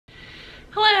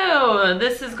So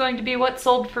this is going to be what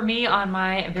sold for me on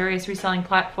my various reselling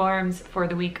platforms for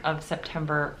the week of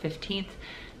September 15th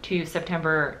to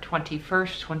September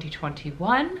 21st,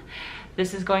 2021.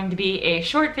 This is going to be a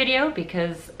short video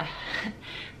because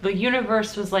the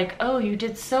universe was like, oh, you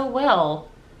did so well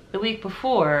the week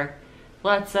before.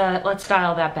 Let's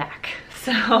dial that back.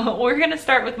 So we're gonna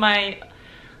start with my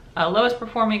lowest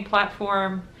performing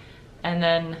platform and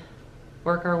then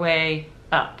work our way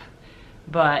up.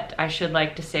 But I should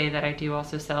like to say that I do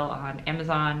also sell on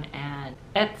Amazon and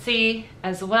Etsy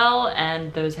as well,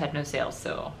 and those had no sales,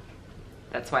 so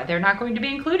that's why they're not going to be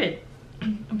included.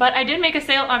 But I did make a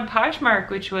sale on Poshmark,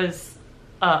 which was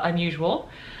unusual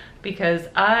because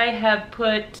I have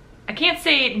put, I can't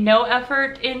say no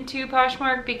effort into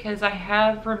Poshmark because I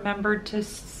have remembered to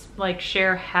like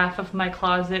share half of my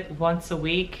closet once a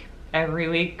week, every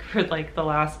week for like the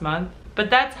last month. But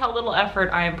that's how little effort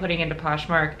I am putting into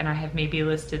Poshmark, and I have maybe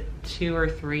listed 2 or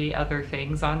 3 other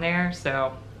things on there,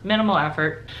 so minimal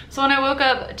effort. So when I woke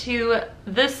up to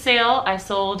this sale, I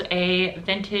sold a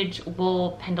vintage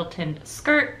wool Pendleton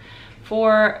skirt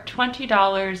for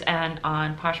 $20, and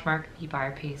on Poshmark, the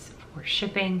buyer pays for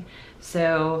shipping.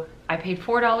 So I paid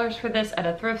 $4 for this at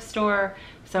a thrift store,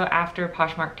 so after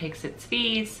Poshmark takes its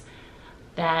fees,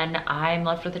 then I'm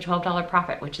left with a $12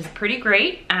 profit, which is pretty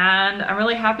great, and I'm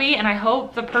really happy, and I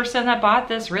hope the person that bought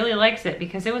this really likes it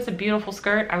because it was a beautiful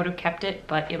skirt. I would have kept it,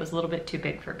 but it was a little bit too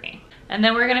big for me. And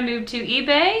then we're gonna move to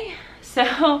eBay.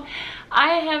 So I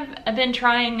have been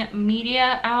trying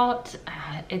media out.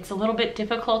 It's a little bit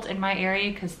difficult in my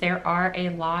area because there are a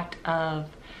lot of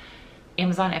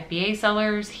Amazon FBA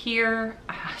sellers here,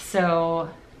 so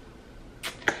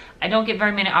I don't get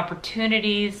very many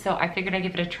opportunities, so I figured I'd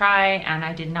give it a try, and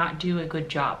I did not do a good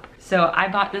job. So I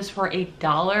bought this for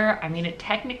 $1. I mean, it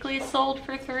technically sold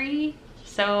for $3,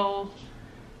 so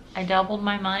I doubled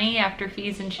my money after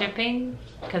fees and shipping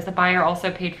because the buyer also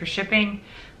paid for shipping.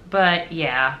 But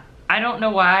yeah, I don't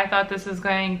know why I thought this was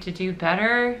going to do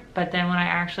better, but then when I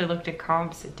actually looked at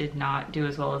comps, it did not do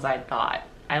as well as I thought.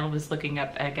 I was looking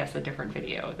up, I guess, a different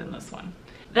video than this one.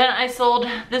 Then I sold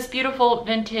this beautiful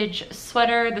vintage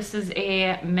sweater. This is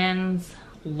a men's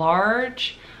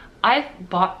large. I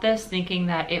bought this thinking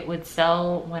that it would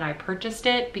sell when I purchased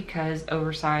it because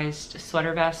oversized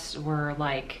sweater vests were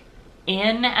like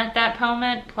in at that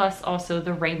moment, plus also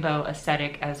the rainbow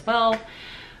aesthetic as well.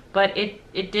 But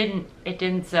it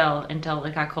didn't sell until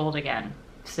it got cold again.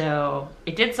 So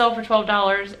it did sell for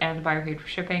 $12 and the buyer paid for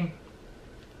shipping.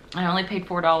 I only paid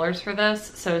 $4 for this,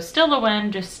 so still a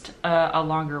win, just a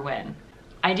longer win.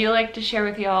 I do like to share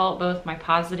with y'all both my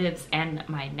positives and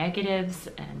my negatives,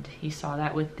 and you saw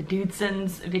that with the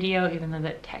Dudesons video, even though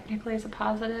that technically is a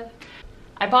positive.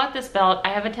 I bought this belt.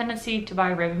 I have a tendency to buy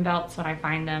ribbon belts when I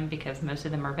find them because most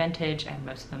of them are vintage and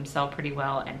most of them sell pretty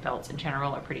well, and belts in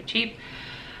general are pretty cheap.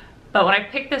 But when I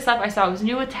picked this up, I saw it was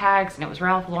new with tags and it was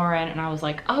Ralph Lauren, and I was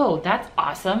like, oh, that's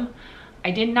awesome. I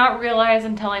did not realize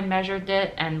until I measured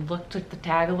it and looked at the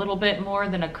tag a little bit more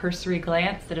than a cursory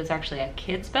glance that it's actually a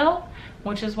kid's belt,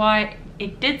 which is why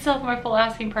it did sell for my full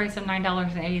asking price of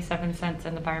 $9.87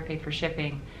 and the buyer paid for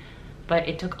shipping. But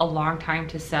it took a long time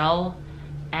to sell,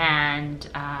 and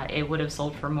it would have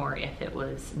sold for more if it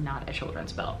was not a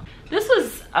children's belt. This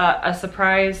was a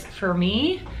surprise for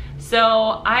me.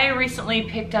 So I recently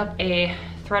picked up a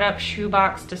thread-up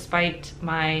shoebox despite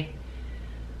my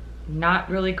not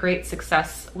really great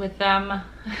success with them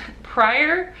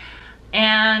prior,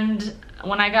 and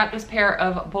when I got this pair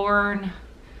of Born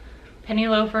penny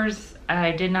loafers,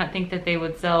 I did not think that they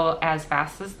would sell as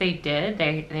fast as they did.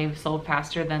 They've sold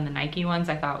faster than the Nike ones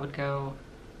I thought would go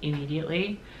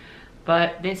immediately,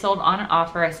 but they sold on an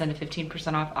offer. I sent a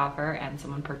 15% off offer and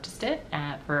someone purchased it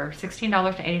for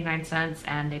 $16.89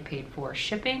 and they paid for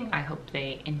shipping. I hope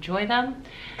they enjoy them,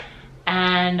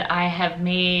 and I have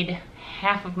made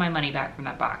half of my money back from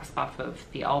that box off of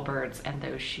the Allbirds and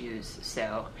those shoes.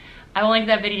 So I will link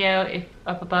that video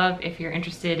up above if you're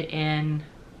interested in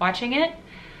watching it.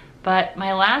 But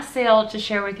my last sale to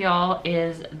share with y'all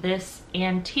is this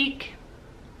antique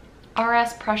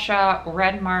RS Prussia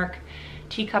Red Mark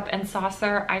teacup and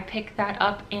saucer. I picked that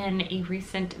up in a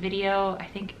recent video, I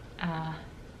think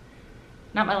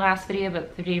not my last video,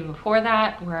 but the video before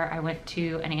that, where I went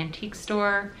to an antique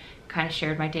store, kind of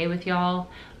shared my day with y'all.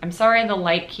 I'm sorry the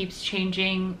light keeps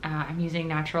changing. I'm using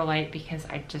natural light because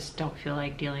I just don't feel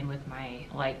like dealing with my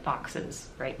light boxes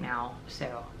right now.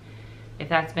 So if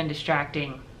that's been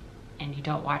distracting and you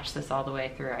don't watch this all the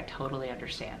way through, I totally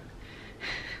understand.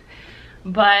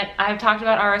 But I've talked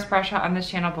about RS Prussia on this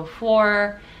channel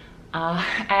before. I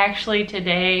actually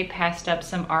today passed up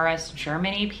some RS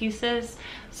Germany pieces.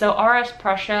 So RS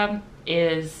Prussia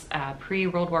is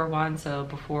pre-World War I, so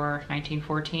before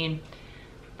 1914.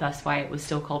 That's why it was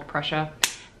still called Prussia.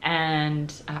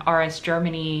 And RS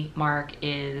Germany mark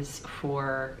is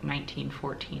for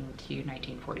 1914 to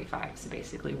 1945, so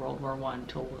basically World War I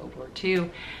till World War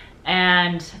II.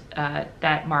 And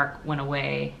that mark went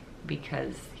away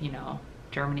because, you know,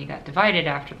 Germany got divided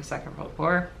after the Second World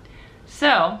War.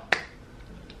 So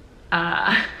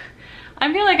I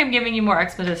feel like I'm giving you more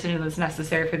exposition than is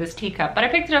necessary for this teacup, but I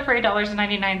picked it up for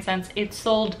 $8.99. It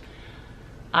sold,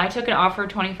 I took an offer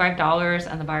of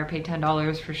 $25 and the buyer paid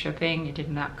 $10 for shipping. It did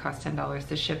not cost $10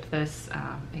 to ship this.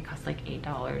 It cost like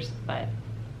 $8, but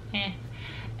eh.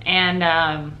 And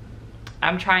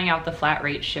I'm trying out the flat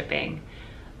rate shipping,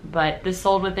 but this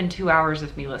sold within 2 hours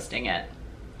of me listing it.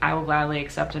 I will gladly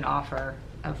accept an offer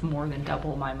of more than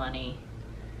double my money,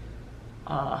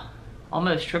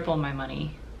 almost triple my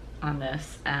money on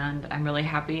this, and I'm really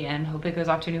happy and hope it goes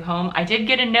off to a new home. I did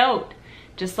get a note.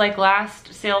 Just like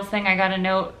last sales thing, I got a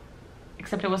note,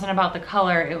 except it wasn't about the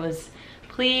color. It was,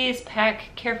 please pack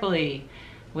carefully,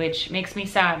 which makes me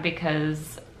sad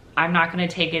because I'm not gonna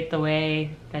take it the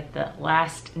way that the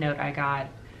last note I got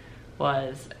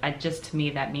was. Just to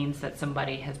me, that means that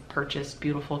somebody has purchased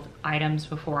beautiful items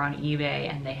before on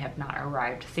eBay and they have not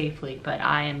arrived safely. But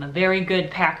I am a very good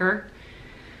packer,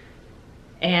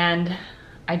 and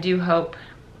I do hope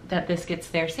that this gets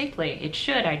there safely. It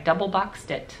should. I double boxed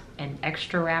it and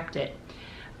extra wrapped it.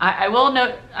 I will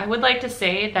note, I would like to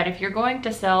say that if you're going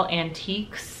to sell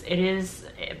antiques, it is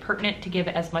pertinent to give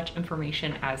as much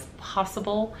information as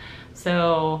possible.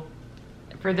 So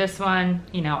for this one,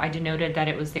 you know, I denoted that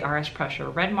it was the RS Prussia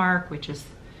red mark, which is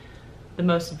the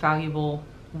most valuable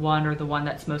one, or the one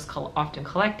that's most often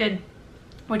collected,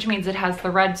 which means it has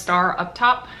the red star up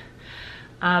top.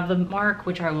 The mark,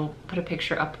 which I will put a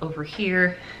picture up over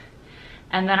here.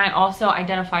 And then I also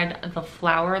identified the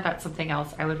flower. That's something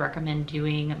else I would recommend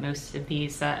doing. Most of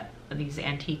these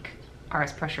antique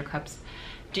RS Prussia cups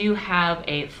do have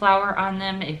a flower on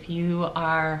them. If you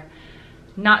are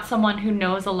not someone who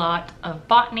knows a lot of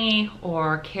botany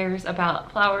or cares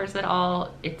about flowers at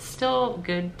all, it's still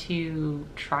good to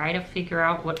try to figure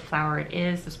out what flower it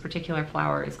is. This particular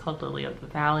flower is called Lily of the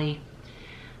Valley.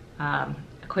 A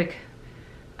quick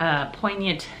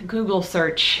poignant Google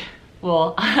search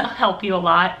will help you a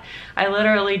lot. I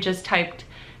literally just typed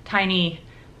tiny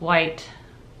white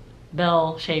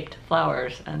bell-shaped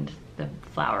flowers and the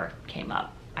flower came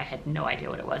up. I had no idea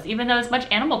what it was. Even though as much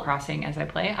Animal Crossing as I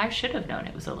play, I should have known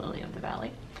it was a lily of the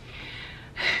valley.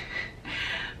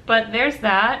 But there's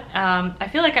that. I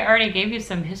feel like I already gave you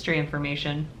some history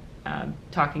information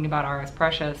talking about RS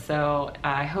Prussia, so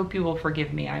I hope you will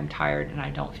forgive me. I'm tired and I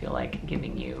don't feel like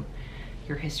giving you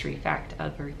your history fact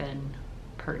other than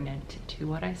pertinent to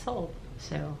what I sold.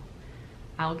 So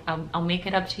I'll make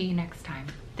it up to you next time.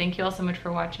 Thank you all so much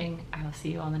for watching. I will see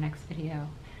you on the next video.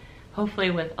 Hopefully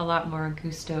with a lot more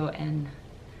gusto and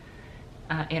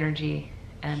energy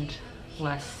and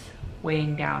less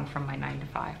weighing down from my 9 to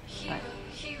 5. But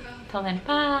till then,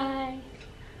 bye.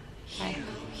 Bye.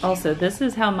 Also, this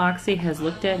is how Moxie has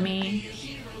looked at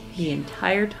me the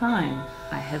entire time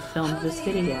I have filmed this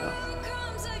video.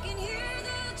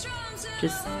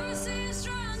 Just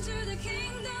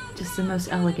the most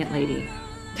elegant lady.